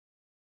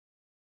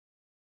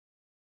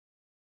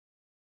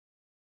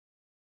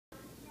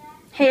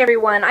Hey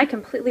everyone, I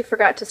completely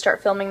forgot to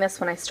start filming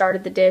this when I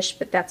started the dish,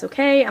 but that's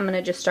okay. I'm going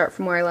to just start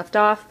from where I left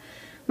off.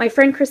 My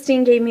friend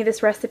Christine gave me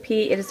this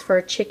recipe. It is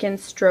for chicken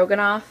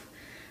stroganoff,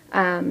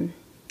 and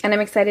I'm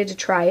excited to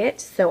try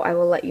it, so I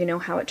will let you know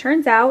how it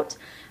turns out.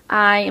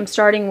 I am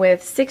starting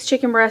with 6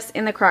 chicken breasts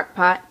in the crock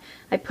pot.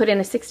 I put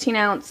in a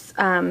 16-ounce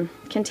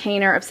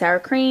container of sour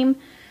cream,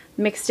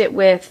 mixed it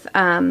with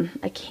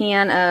a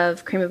can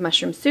of cream of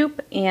mushroom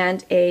soup,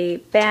 and a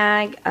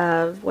bag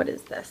of, what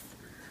is this?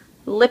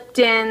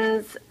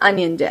 Lipton's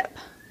onion dip.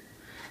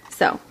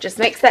 So just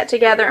mix that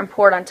together and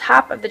pour it on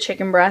top of the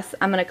chicken breast.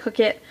 I'm going to cook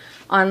it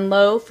on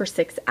low for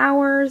 6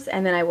 hours,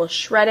 and then I will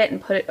shred it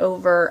and put it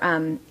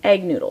over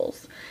egg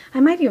noodles. I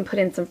might even put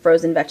in some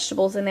frozen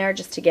vegetables in there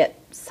just to get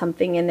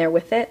something in there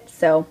with it.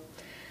 So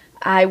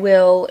I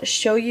will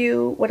show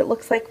you what it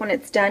looks like when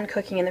it's done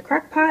cooking in the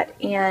crock pot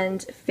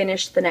and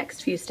finish the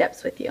next few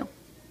steps with you.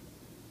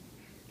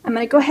 I'm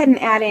going to go ahead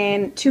and add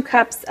in 2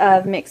 cups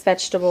of mixed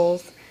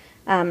vegetables.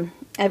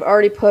 I've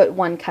already put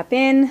 1 cup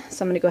in,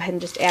 so I'm going to go ahead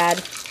and just add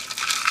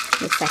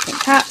the 2nd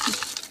cup,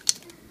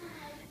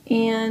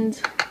 and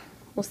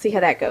we'll see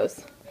how that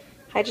goes.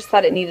 I just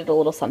thought it needed a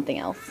little something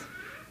else.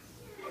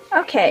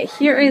 Okay,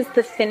 here is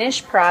the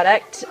finished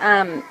product.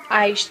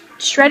 I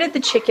shredded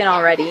the chicken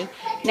already.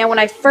 Now when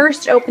I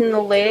first opened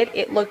the lid,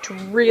 it looked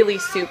really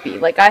soupy,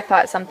 like I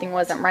thought something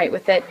wasn't right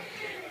with it,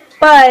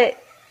 but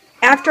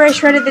after I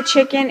shredded the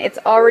chicken, it's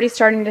already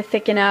starting to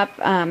thicken up.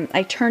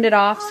 I turned it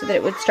off so that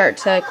it would start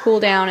to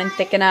cool down and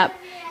thicken up.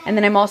 And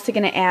then I'm also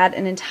going to add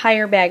an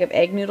entire bag of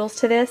egg noodles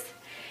to this.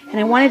 And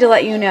I wanted to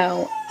let you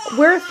know,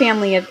 we're a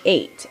family of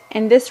 8.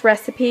 And this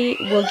recipe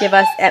will give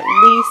us at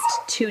least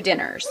 2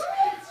 dinners.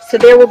 So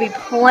there will be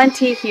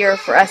plenty here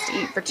for us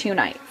to eat for 2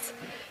 nights.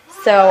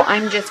 So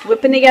I'm just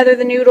whipping together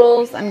the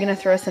noodles. I'm going to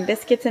throw some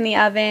biscuits in the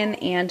oven,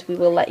 and we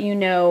will let you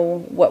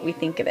know what we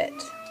think of it.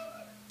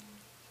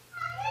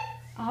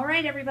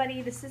 Alright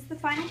everybody, this is the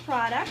final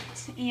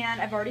product,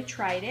 and I've already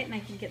tried it, and I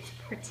think it's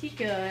pretty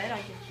good. I'll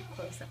give you a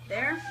close up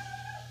there.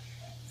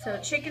 So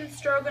chicken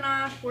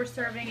stroganoff, we're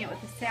serving it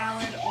with a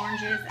salad,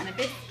 oranges, and a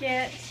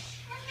biscuit.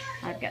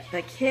 I've got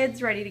the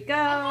kids ready to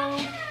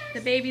go. The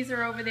babies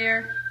are over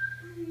there.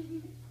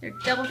 They're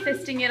double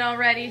fisting it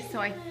already, so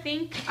I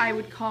think I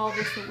would call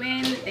this a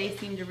win. They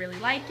seem to really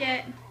like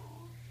it.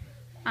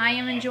 I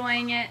am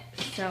enjoying it,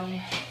 so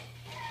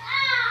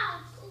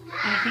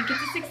I think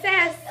it's a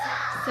success.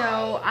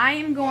 So I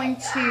am going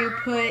to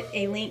put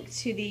a link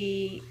to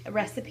the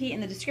recipe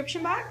in the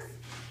description box.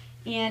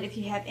 And if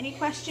you have any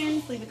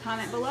questions, leave a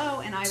comment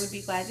below and I would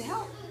be glad to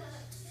help.